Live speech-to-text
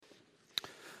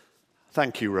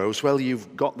Thank you, Rose. Well,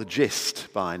 you've got the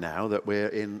gist by now that we're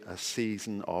in a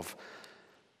season of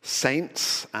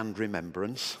saints and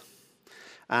remembrance.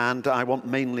 And I want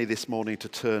mainly this morning to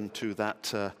turn to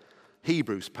that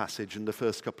Hebrews passage and the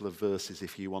first couple of verses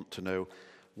if you want to know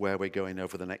where we're going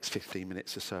over the next 15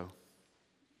 minutes or so.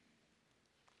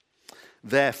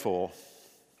 Therefore,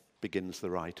 begins the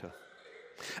writer.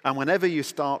 And whenever you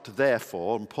start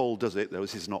therefore, and Paul does it, though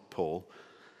this is not Paul,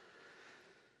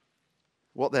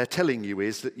 what they're telling you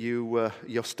is that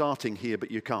you're starting here,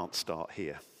 but you can't start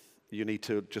here. You need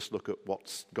to just look at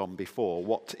what's gone before.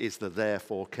 What is the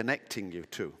therefore connecting you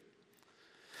to?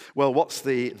 Well, what's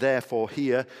the therefore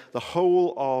here? The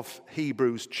whole of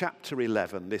Hebrews chapter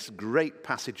 11, this great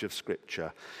passage of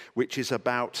Scripture, which is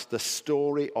about the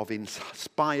story of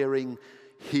inspiring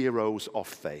heroes of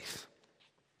faith.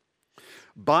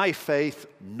 By faith,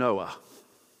 Noah.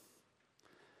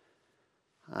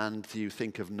 And you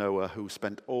think of Noah, who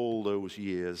spent all those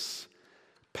years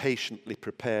patiently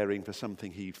preparing for something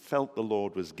he felt the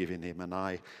Lord was giving him. And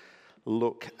I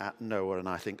look at Noah and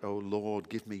I think, oh Lord,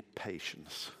 give me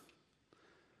patience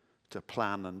to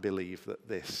plan and believe that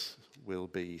this will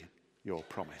be your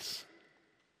promise.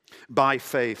 By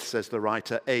faith, says the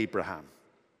writer, Abraham,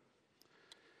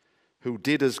 who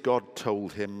did as God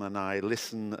told him. And I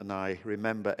listen and I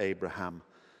remember Abraham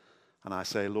and I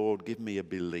say, Lord, give me a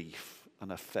belief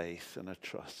and a faith and a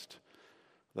trust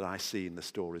that I see in the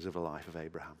stories of the life of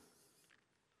Abraham.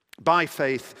 By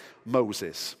faith,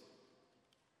 Moses.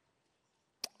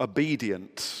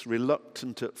 Obedient,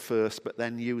 reluctant at first, but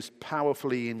then used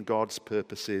powerfully in God's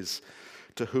purposes,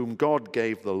 to whom God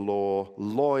gave the law,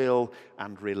 loyal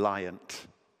and reliant.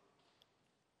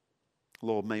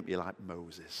 Lord, make me like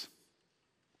Moses.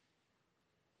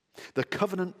 The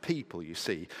covenant people, you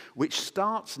see, which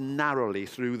starts narrowly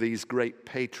through these great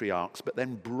patriarchs, but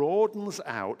then broadens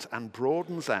out and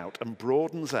broadens out and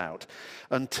broadens out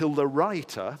until the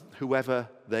writer, whoever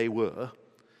they were,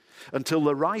 until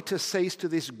the writer says to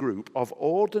this group of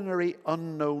ordinary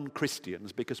unknown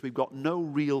Christians, because we've got no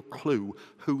real clue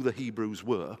who the Hebrews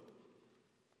were,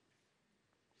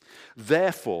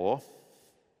 therefore,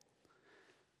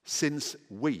 since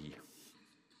we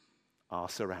are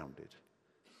surrounded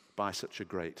by such a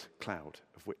great cloud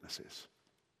of witnesses.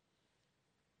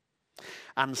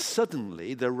 And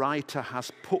suddenly the writer has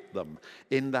put them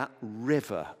in that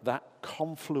river, that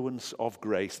confluence of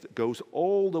grace that goes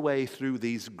all the way through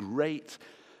these great,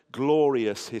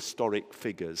 glorious historic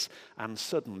figures, and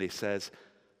suddenly says,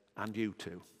 and you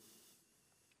too.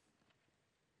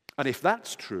 And if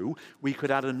that's true, we could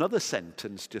add another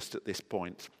sentence just at this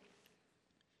point.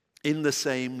 In the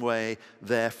same way,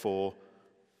 therefore,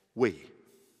 we,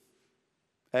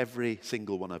 every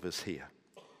single one of us here,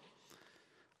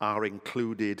 are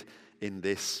included in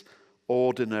this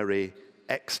ordinary,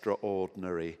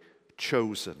 extraordinary,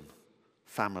 chosen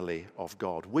family of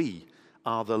God. We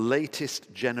are the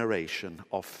latest generation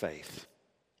of faith.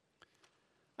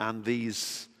 And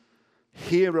these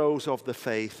heroes of the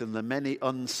faith and the many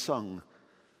unsung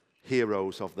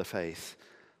heroes of the faith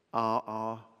are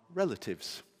our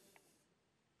relatives.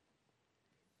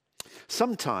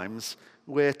 Sometimes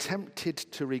we're tempted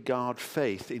to regard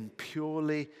faith in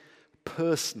purely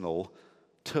personal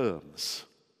terms.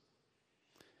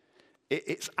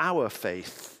 It's our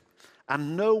faith,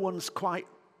 and no one's quite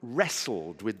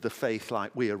wrestled with the faith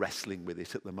like we are wrestling with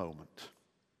it at the moment.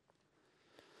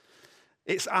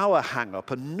 It's our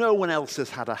hang-up, and no one else has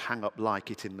had a hang-up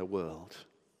like it in the world.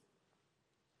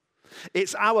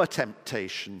 It's our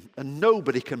temptation, and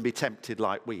nobody can be tempted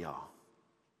like we are.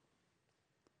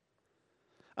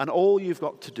 And all you've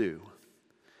got to do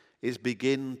is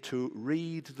begin to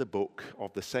read the book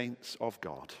of the saints of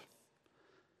God.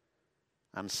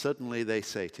 And suddenly they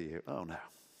say to you, oh no,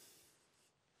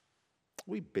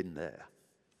 we've been there.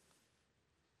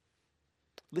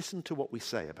 Listen to what we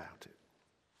say about it.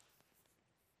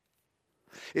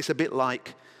 It's a bit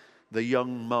like the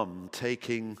young mum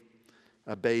taking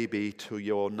a baby to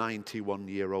your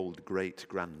 91-year-old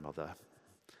great-grandmother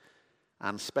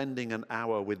and spending an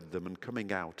hour with them and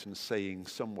coming out and saying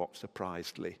somewhat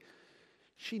surprisedly,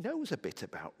 she knows a bit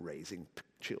about raising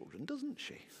children, doesn't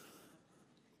she?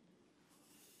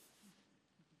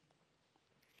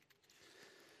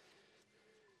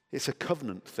 It's a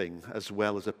covenant thing as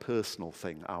well as a personal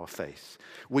thing, our faith.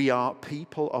 We are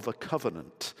people of a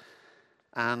covenant,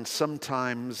 and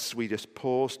sometimes we just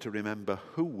pause to remember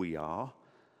who we are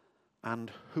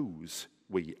and whose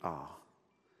we are.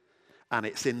 And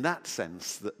it's in that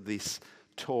sense that this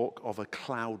talk of a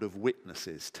cloud of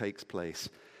witnesses takes place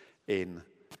in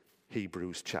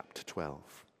Hebrews chapter 12.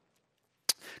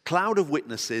 Cloud of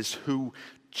witnesses who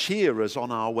cheer us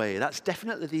on our way. That's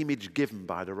definitely the image given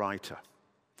by the writer.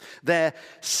 They're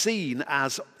seen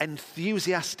as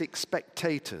enthusiastic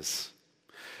spectators.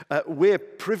 We're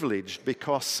privileged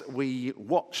because we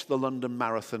watch the London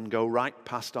Marathon go right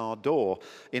past our door.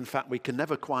 In fact, we can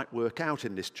never quite work out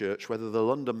in this church whether the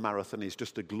London Marathon is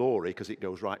just a glory because it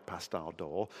goes right past our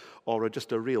door, or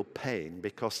just a real pain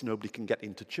because nobody can get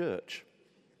into church.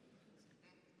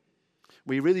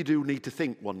 We really do need to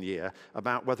think one year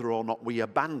about whether or not we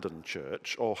abandon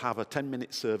church or have a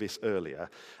 10-minute service earlier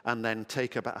and then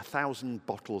take about 1,000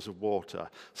 bottles of water,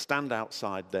 stand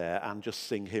outside there and just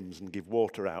sing hymns and give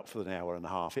water out for an hour and a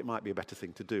half. It might be a better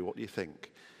thing to do. What do you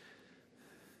think?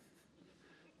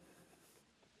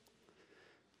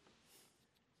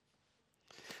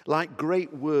 Like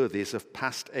great worthies of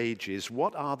past ages,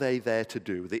 what are they there to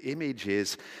do? The image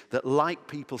is that like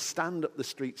people stand up the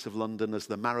streets of London as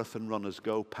the marathon runners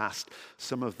go past,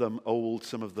 some of them old,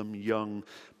 some of them young,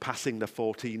 passing the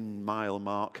 14-mile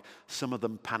mark, some of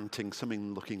them panting, some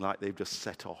looking like they've just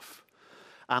set off.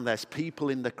 And there's people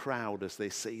in the crowd as they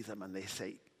see them and they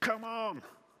say, "Come on!"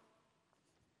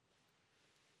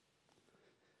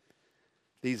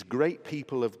 These great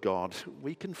people of God,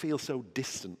 we can feel so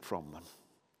distant from them.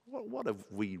 What have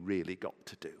we really got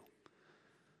to do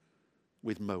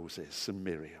with Moses and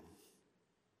Miriam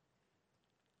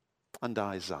and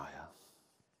Isaiah?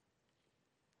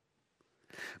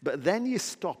 But then you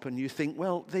stop and you think,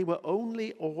 well, they were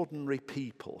only ordinary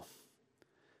people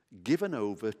given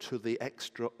over to the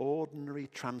extraordinary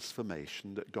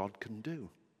transformation that God can do.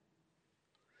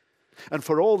 And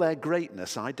for all their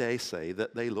greatness, I dare say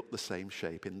that they look the same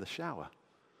shape in the shower.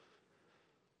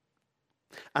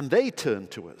 And they turn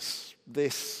to us,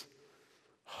 this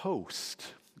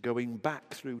host going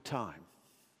back through time.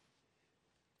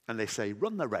 And they say,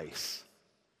 run the race.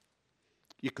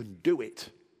 You can do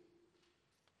it.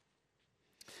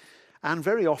 And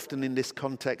very often in this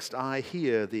context, I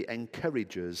hear the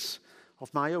encouragers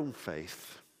of my own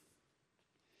faith.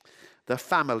 The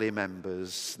family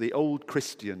members, the old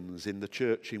Christians in the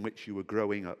church in which you were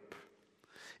growing up,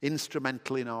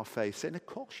 instrumental in our faith, saying, of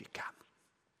course you can.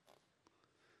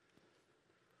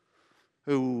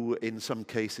 Who, in some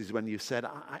cases, when you said,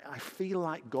 I feel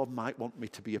like God might want me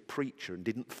to be a preacher, and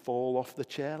didn't fall off the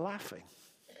chair laughing.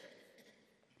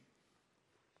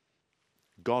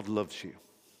 God loves you.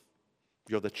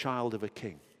 You're the child of a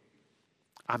king.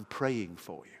 I'm praying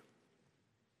for you.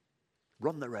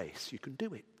 Run the race. You can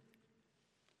do it.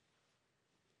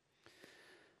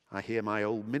 I hear my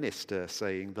old minister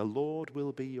saying, the Lord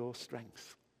will be your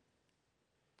strength.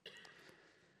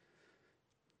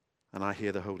 And I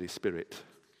hear the Holy Spirit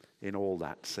in all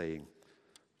that saying,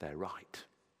 they're right.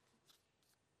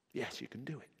 Yes, you can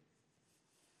do it.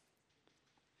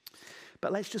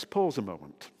 But let's just pause a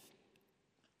moment.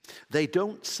 They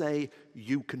don't say,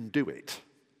 you can do it,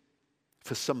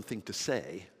 for something to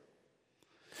say.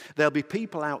 There'll be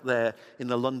people out there in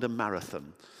the London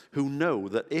Marathon who know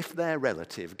that if their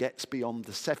relative gets beyond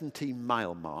the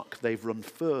 17-mile mark, they've run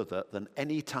further than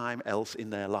any time else in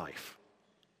their life.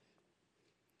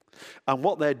 And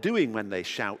what they're doing when they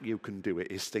shout, you can do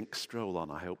it, is think, stroll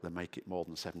on, I hope they make it more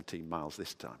than 17 miles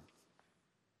this time.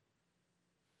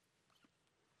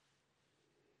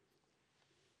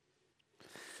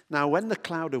 Now, when the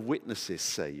cloud of witnesses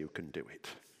say you can do it,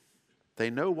 they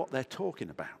know what they're talking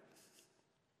about.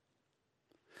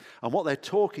 And what they're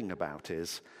talking about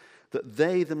is that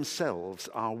they themselves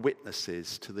are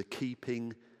witnesses to the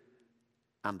keeping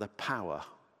and the power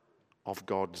of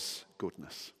God's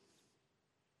goodness.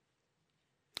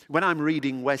 When I'm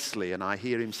reading Wesley and I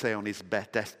hear him say on his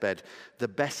deathbed, the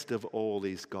best of all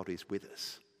is God is with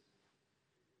us.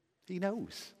 He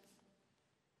knows.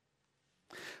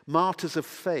 Martyrs of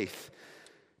faith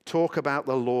talk about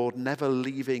the Lord never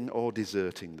leaving or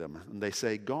deserting them. And they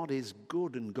say, God is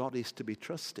good and God is to be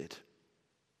trusted.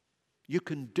 You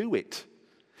can do it.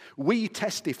 We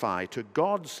testify to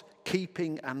God's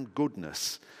keeping and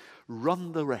goodness.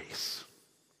 Run the race.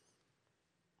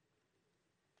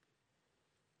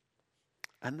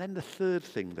 And then the third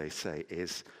thing they say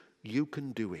is, you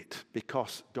can do it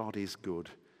because God is good.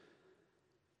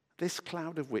 This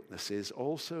cloud of witnesses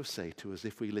also say to us,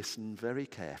 if we listen very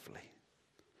carefully,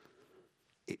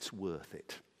 it's worth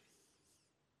it.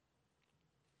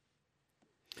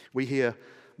 We hear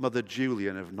Mother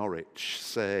Julian of Norwich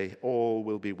say, all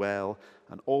will be well,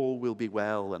 and all will be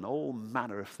well, and all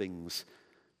manner of things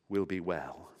will be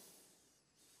well.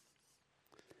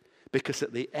 Because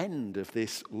at the end of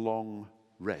this long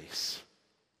race,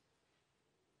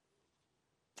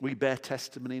 we bear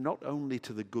testimony not only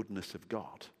to the goodness of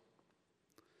God,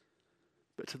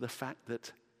 but to the fact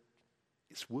that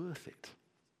it's worth it.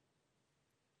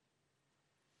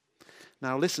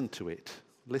 Now listen to it.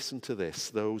 Listen to this,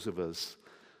 those of us,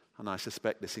 and I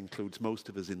suspect this includes most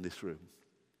of us in this room.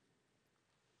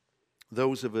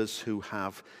 Those of us who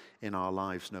have in our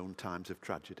lives known times of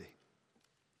tragedy,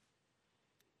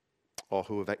 or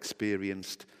who have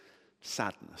experienced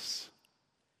sadness,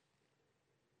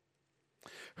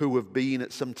 who have been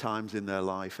at some times in their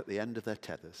life at the end of their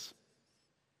tethers,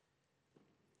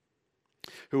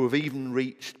 who have even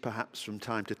reached, perhaps from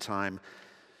time to time,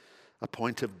 a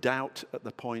point of doubt at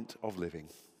the point of living,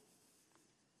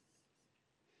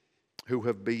 who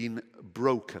have been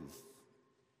broken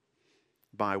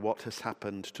by what has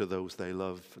happened to those they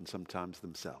love and sometimes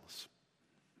themselves.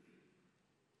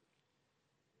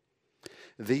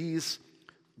 These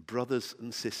brothers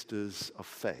and sisters of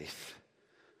faith,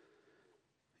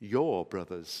 your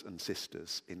brothers and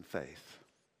sisters in faith,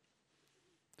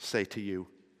 say to you,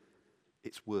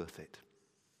 it's worth it.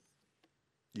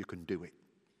 You can do it.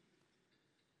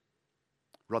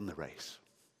 Run the race.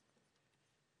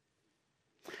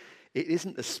 It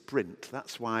isn't a sprint.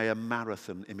 That's why a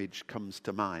marathon image comes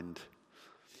to mind.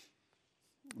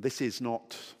 This is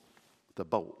not the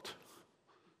Bolt.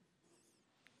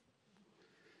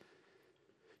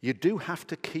 You do have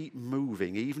to keep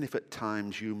moving, even if at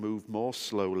times you move more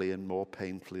slowly and more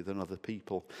painfully than other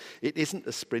people. It isn't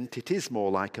a sprint. It is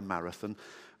more like a marathon,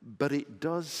 but it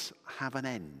does have an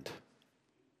end.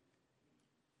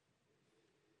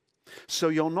 So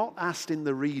you're not asked in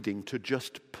the reading to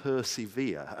just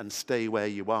persevere and stay where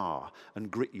you are and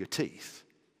grit your teeth.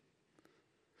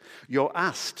 You're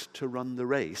asked to run the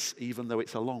race, even though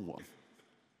it's a long one.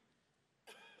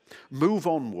 Move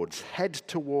onwards, head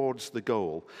towards the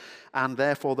goal. And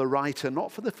therefore the writer,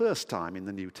 not for the first time in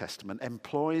the New Testament,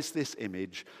 employs this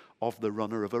image of the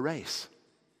runner of a race.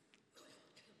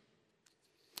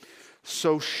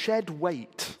 So shed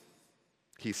weight,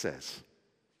 he says.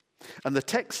 And the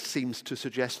text seems to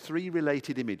suggest three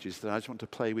related images that I just want to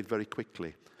play with very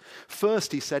quickly.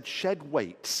 First, he said, shed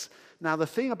weights. Now, the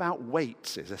thing about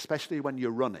weights is, especially when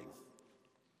you're running,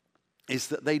 is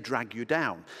that they drag you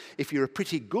down. If you're a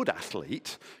pretty good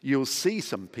athlete, you'll see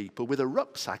some people with a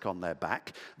rucksack on their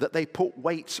back that they put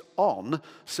weights on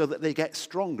so that they get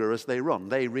stronger as they run.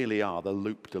 They really are the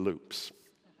loop-de-loops.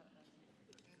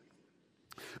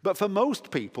 But for most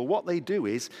people, what they do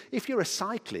is, if you're a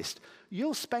cyclist,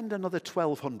 you'll spend another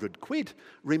 1,200 quid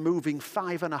removing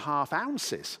 5.5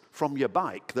 ounces from your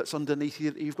bike that's underneath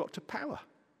you that you've got to power.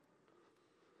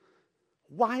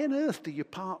 Why on earth do you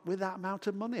part with that amount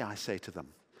of money, I say to them.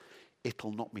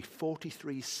 It'll knock me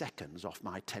 43 seconds off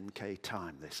my 10K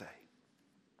time, they say.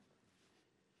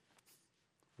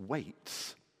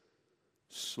 Weights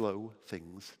slow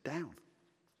things down.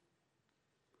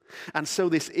 And so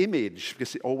this image,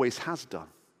 because it always has done,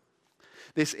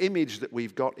 this image that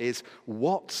we've got is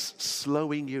what's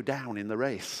slowing you down in the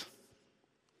race.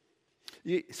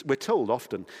 We're told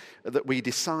often that we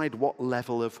decide what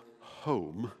level of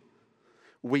home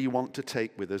we want to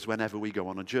take with us whenever we go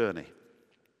on a journey.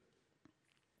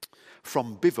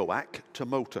 From bivouac to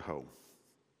motorhome.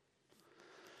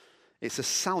 It's a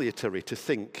salutary to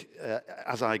think,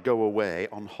 as I go away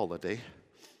on holiday,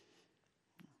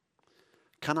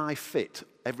 can I fit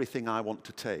everything I want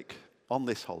to take on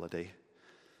this holiday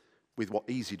with what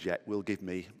EasyJet will give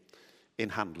me in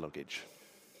hand luggage?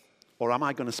 Or am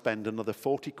I going to spend another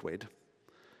 40 quid?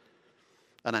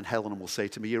 And then Helen will say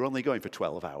to me, you're only going for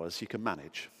 12 hours, you can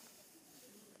manage.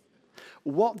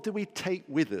 What do we take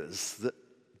with us that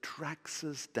drags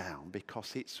us down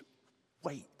because it's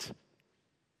weight?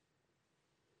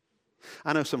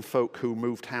 I know some folk who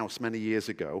moved house many years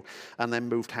ago and then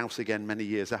moved house again many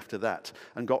years after that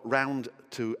and got round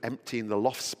to emptying the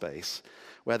loft space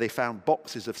where they found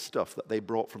boxes of stuff that they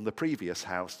brought from the previous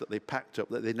house that they packed up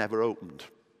that they never opened.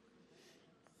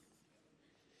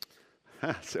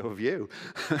 So have you.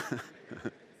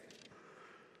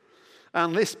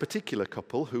 And this particular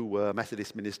couple, who were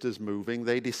Methodist ministers moving,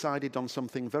 they decided on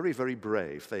something very, very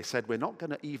brave. They said, we're not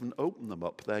going to even open them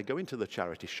up. They're going to the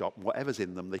charity shop, and whatever's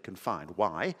in them they can find.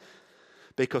 Why?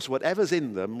 Because whatever's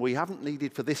in them we haven't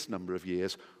needed for this number of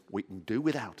years, we can do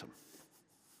without them.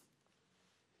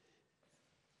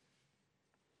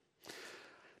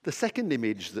 The second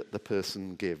image that the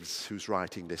person gives who's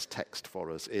writing this text for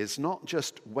us is not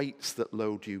just weights that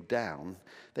load you down,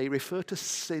 they refer to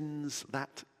sins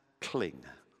that cling.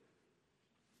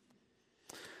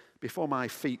 Before my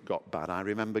feet got bad, I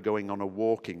remember going on a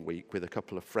walking week with a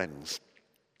couple of friends.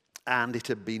 And it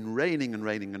had been raining and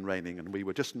raining and raining, and we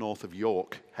were just north of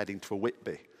York, heading to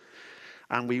Whitby.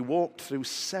 And we walked through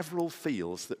several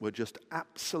fields that were just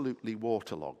absolutely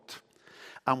waterlogged.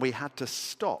 And we had to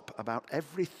stop about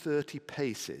every 30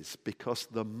 paces because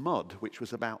the mud, which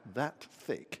was about that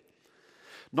thick,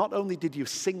 not only did you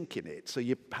sink in it, so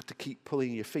you had to keep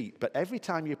pulling your feet, but every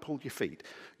time you pulled your feet,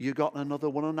 you got another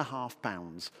 1.5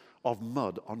 pounds of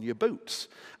mud on your boots.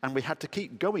 And we had to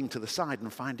keep going to the side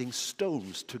and finding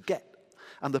stones to get.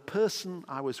 And the person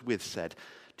I was with said,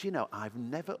 do you know, I've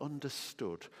never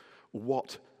understood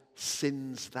what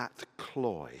sins that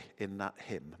cloy in that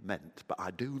hymn meant, but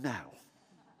I do now.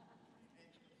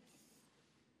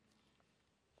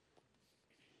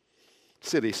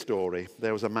 Silly story.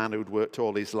 There was a man who'd worked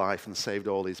all his life and saved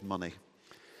all his money.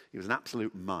 He was an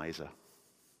absolute miser.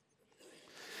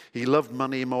 He loved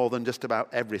money more than just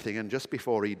about everything, and just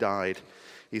before he died,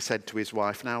 he said to his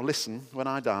wife, now listen, when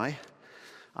I die,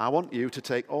 I want you to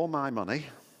take all my money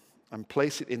and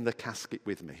place it in the casket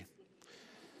with me.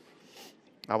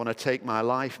 I want to take my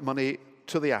money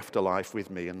to the afterlife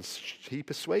with me. And he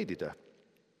persuaded her.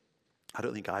 I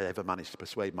don't think I ever managed to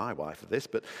persuade my wife of this,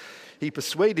 but he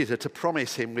persuaded her to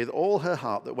promise him with all her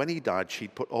heart that when he died,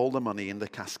 she'd put all the money in the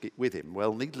casket with him.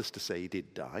 Well, needless to say, he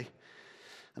did die.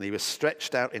 And he was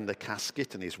stretched out in the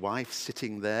casket, and his wife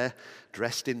sitting there,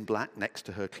 dressed in black, next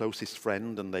to her closest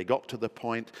friend. And they got to the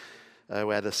point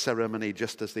where the ceremony,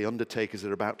 just as the undertakers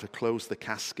are about to close the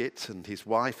casket, and his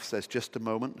wife says, just a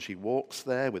moment. She walks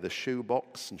there with a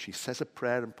shoebox, and she says a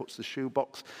prayer and puts the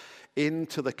shoebox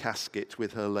into the casket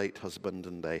with her late husband,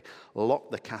 and they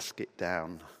lock the casket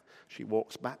down. She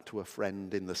walks back to a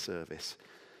friend in the service.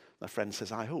 The friend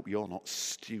says, I hope you're not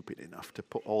stupid enough to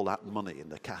put all that money in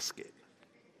the casket.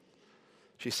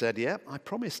 She said, yeah, I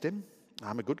promised him.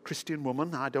 I'm a good Christian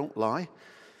woman, I don't lie.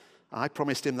 I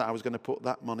promised him that I was going to put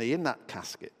that money in that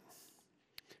casket.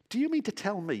 Do you mean to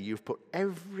tell me you've put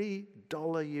every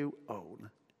dollar you own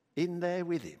in there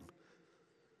with him?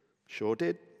 Sure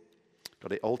did.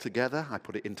 Got it all together. I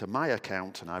put it into my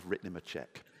account, and I've written him a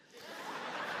check.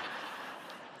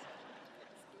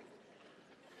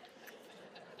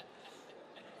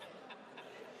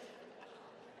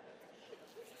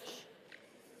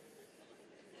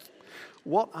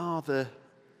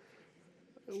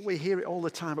 We hear it all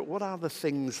the time, but what are the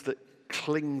things that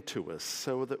cling to us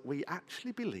so that we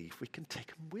actually believe we can take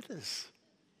them with us?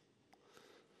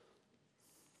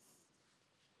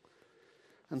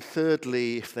 And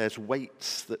thirdly, if there's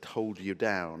weights that hold you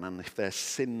down, and if there's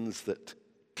sins that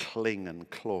cling and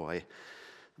cloy,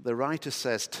 the writer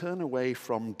says, turn away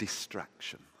from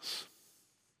distractions.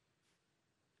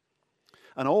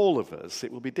 And all of us,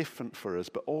 it will be different for us,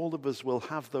 but all of us will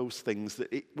have those things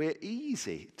that they're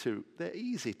easy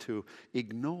to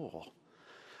ignore.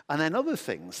 And then other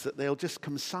things that they'll just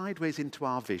come sideways into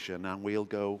our vision, and we'll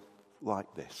go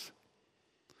like this.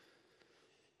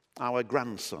 Our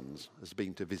grandson has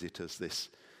been to visit us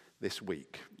this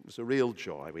week. It was a real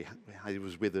joy. He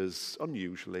was with us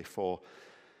unusually for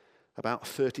about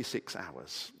 36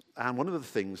 hours. And one of the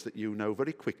things that you know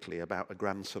very quickly about a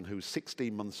grandson who's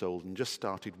 16 months old and just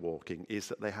started walking is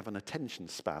that they have an attention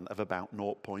span of about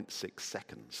 0.6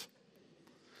 seconds.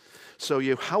 So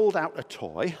you hold out a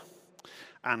toy,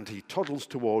 and he toddles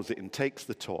towards it and takes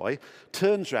the toy,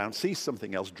 turns around, sees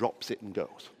something else, drops it and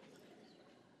goes.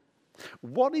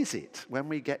 What is it when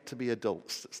we get to be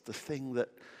adults that's the thing that...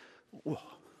 Whoa.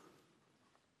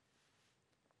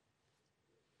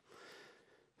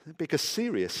 Because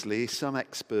seriously, some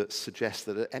experts suggest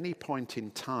that at any point in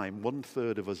time,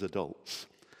 1/3 of us adults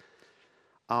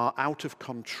are out of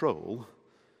control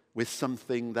with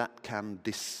something that can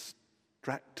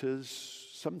distract us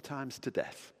sometimes to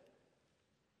death.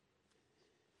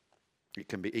 It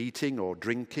can be eating or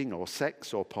drinking or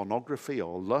sex or pornography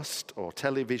or lust or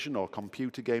television or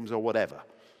computer games or whatever.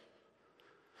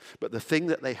 But the thing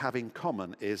that they have in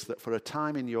common is that for a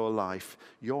time in your life,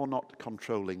 you're not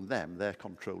controlling them, they're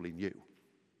controlling you.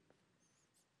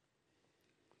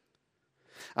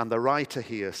 And the writer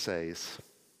here says,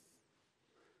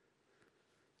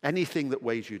 anything that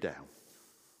weighs you down,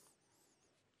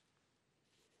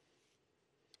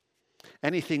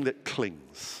 anything that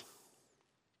clings,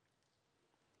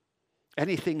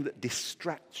 anything that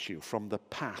distracts you from the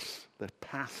path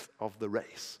of the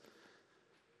race,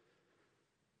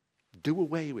 do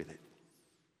away with it.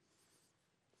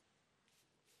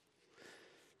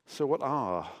 So what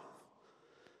are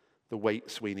the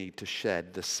weights we need to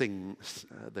shed, the sins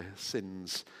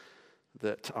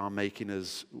that are making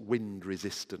us wind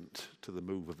resistant to the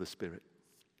move of the Spirit?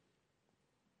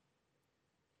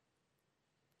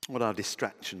 What are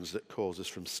distractions that cause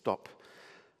us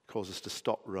to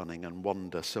stop running and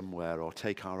wander somewhere or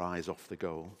take our eyes off the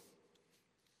goal?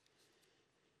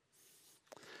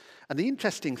 And the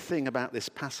interesting thing about this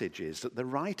passage is that the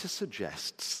writer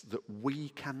suggests that we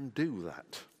can do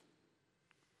that.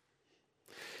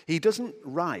 He doesn't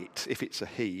write, if it's a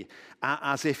he,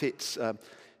 as if it's,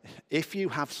 if you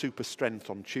have super strength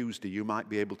on Tuesday, you might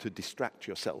be able to distract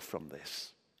yourself from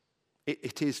this.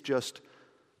 It is just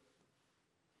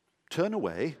turn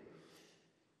away,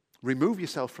 remove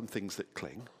yourself from things that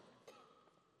cling,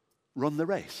 run the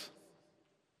race.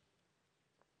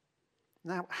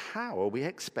 Now, how are we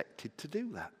expected to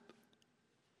do that?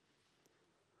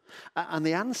 And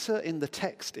the answer in the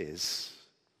text is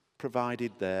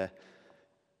provided there: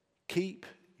 keep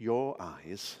your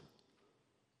eyes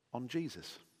on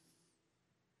Jesus.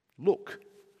 Look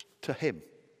to him,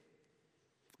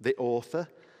 the author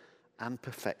and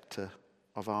perfecter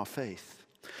of our faith.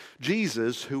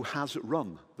 Jesus, who has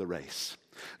run the race.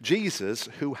 Jesus,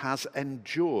 who has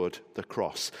endured the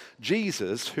cross.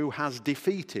 Jesus, who has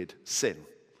defeated sin.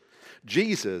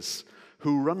 Jesus,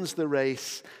 who runs the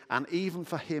race, and even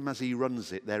for him as he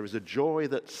runs it, there is a joy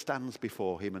that stands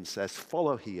before him and says,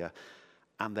 follow here,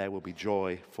 and there will be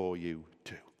joy for you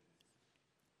too.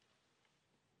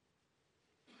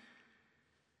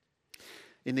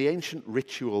 In the ancient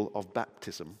ritual of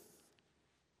baptism,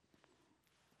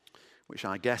 which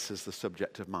I guess is the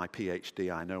subject of my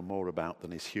PhD I know more about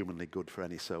than is humanly good for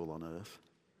any soul on earth.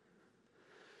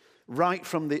 Right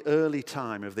from the early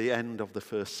time of the end of the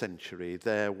first century,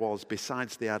 there was,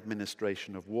 besides the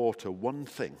administration of water, one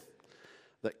thing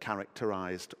that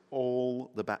characterized all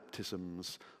the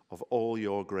baptisms of all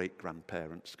your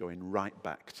great-grandparents going right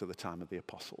back to the time of the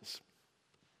apostles.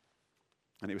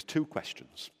 And it was two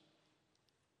questions.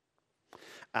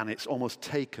 And it's almost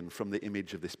taken from the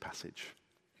image of this passage.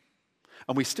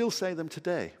 And we still say them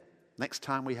today. Next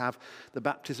time we have the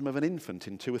baptism of an infant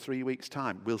in 2 or 3 weeks'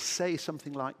 time, we'll say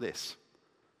something like this.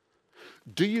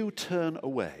 Do you turn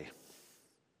away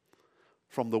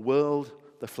from the world,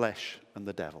 the flesh, and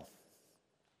the devil?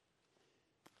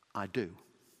 I do.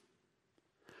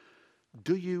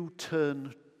 Do you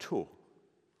turn to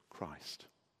Christ?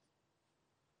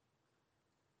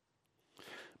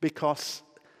 Because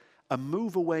a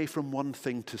move away from one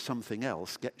thing to something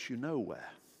else gets you nowhere.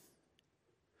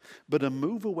 But a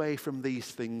move away from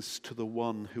these things to the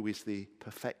one who is the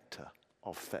perfecter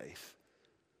of faith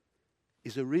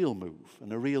is a real move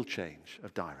and a real change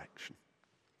of direction.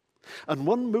 And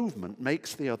one movement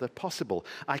makes the other possible.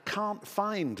 I can't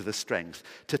find the strength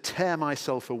to tear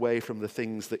myself away from the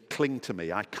things that cling to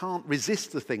me. I can't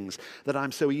resist the things that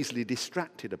I'm so easily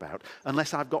distracted about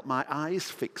unless I've got my eyes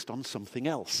fixed on something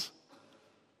else.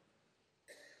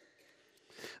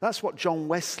 That's what John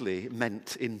Wesley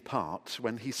meant in part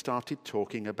when he started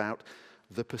talking about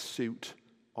the pursuit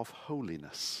of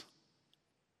holiness.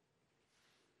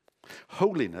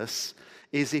 Holiness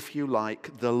is, if you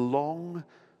like, the long,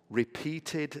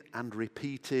 repeated and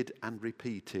repeated and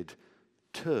repeated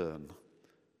turn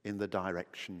in the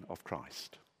direction of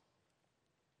Christ.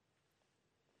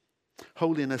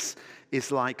 Holiness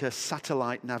is like a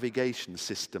satellite navigation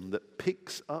system that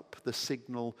picks up the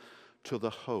signal to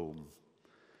the home,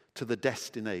 to the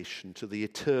destination, to the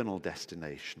eternal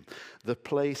destination, the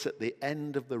place at the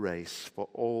end of the race for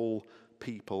all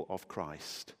people of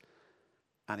Christ.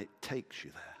 And it takes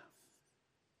you there.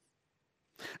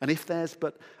 And if there's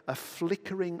but a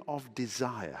flickering of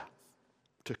desire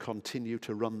to continue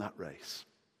to run that race,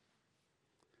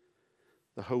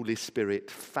 the Holy Spirit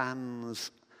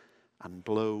fans and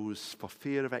blows for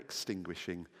fear of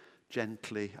extinguishing,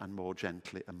 gently and more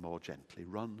gently and more gently.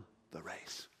 Run the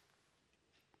race.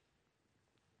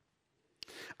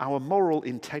 Our moral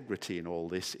integrity in all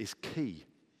this is key.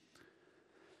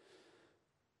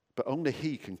 But only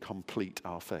He can complete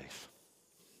our faith.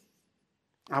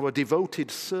 Our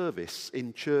devoted service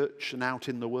in church and out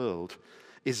in the world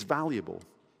is valuable.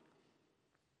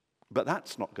 But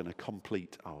that's not going to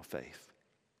complete our faith.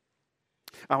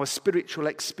 Our spiritual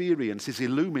experience is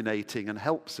illuminating and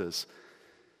helps us.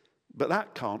 But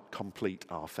that can't complete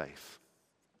our faith.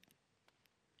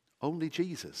 Only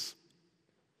Jesus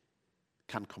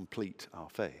can complete our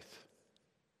faith.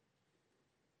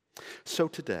 So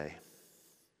today,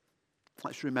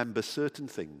 let's remember certain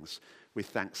things with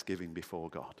thanksgiving before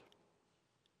God.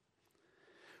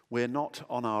 We're not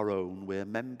on our own. We're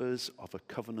members of a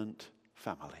covenant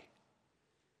family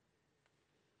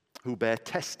who bear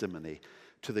testimony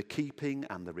to the keeping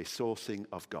and the resourcing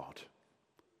of God.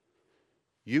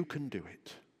 You can do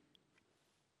it.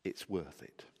 It's worth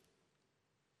it.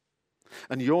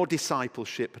 And your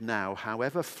discipleship now,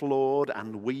 however flawed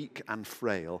and weak and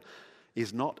frail,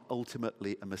 is not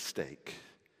ultimately a mistake.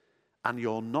 And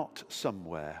you're not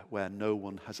somewhere where no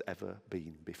one has ever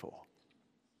been before.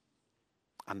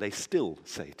 And they still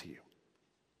say to you,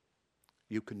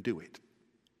 you can do it.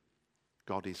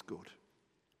 God is good.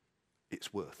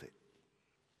 It's worth it.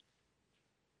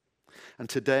 And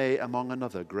today, among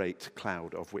another great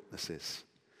cloud of witnesses,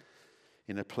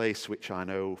 in a place which I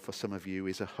know for some of you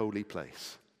is a holy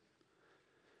place,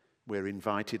 we're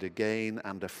invited again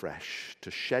and afresh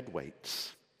to shed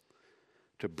weights,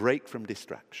 to break from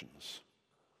distractions,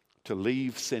 to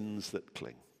leave sins that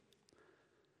cling,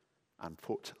 and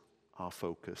put our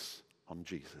focus on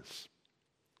Jesus,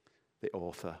 the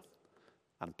author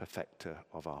and perfecter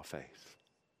of our faith.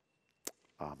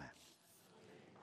 Amen.